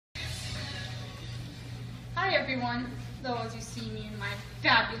Hi everyone, though as you see me in my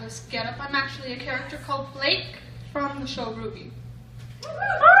fabulous getup, I'm actually a character called Blake from the show Ruby.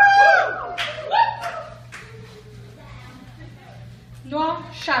 Noir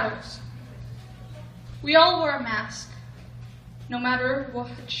shadows. We all wear a mask, no matter what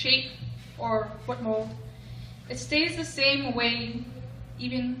shape or what mold. It stays the same way,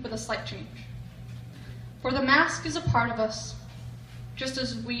 even with a slight change. For the mask is a part of us, just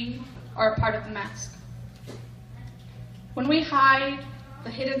as we are a part of the mask. When we hide the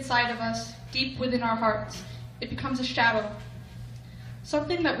hidden side of us deep within our hearts, it becomes a shadow.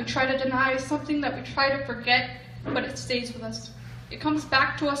 Something that we try to deny, something that we try to forget, but it stays with us. It comes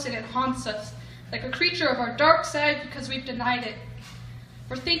back to us and it haunts us, like a creature of our dark side because we've denied it.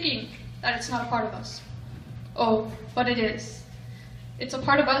 We're thinking that it's not a part of us. Oh, but it is. It's a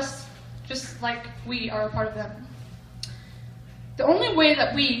part of us, just like we are a part of them. The only way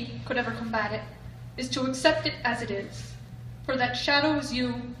that we could ever combat it is to accept it as it is. For that shadow is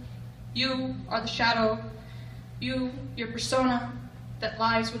you. You are the shadow. You, your persona that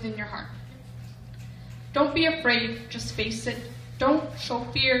lies within your heart. Don't be afraid, just face it. Don't show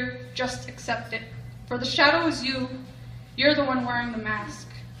fear, just accept it. For the shadow is you. You're the one wearing the mask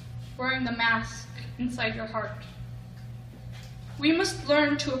inside your heart. We must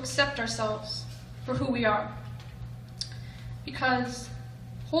learn to accept ourselves for who we are. Because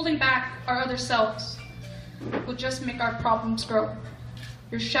holding back our other selves will just make our problems grow.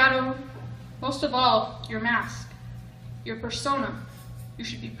 Your shadow, most of all, your mask, your persona, you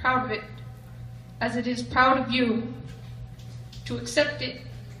should be proud of it, as it is proud of you, to accept it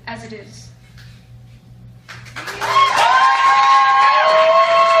as it is.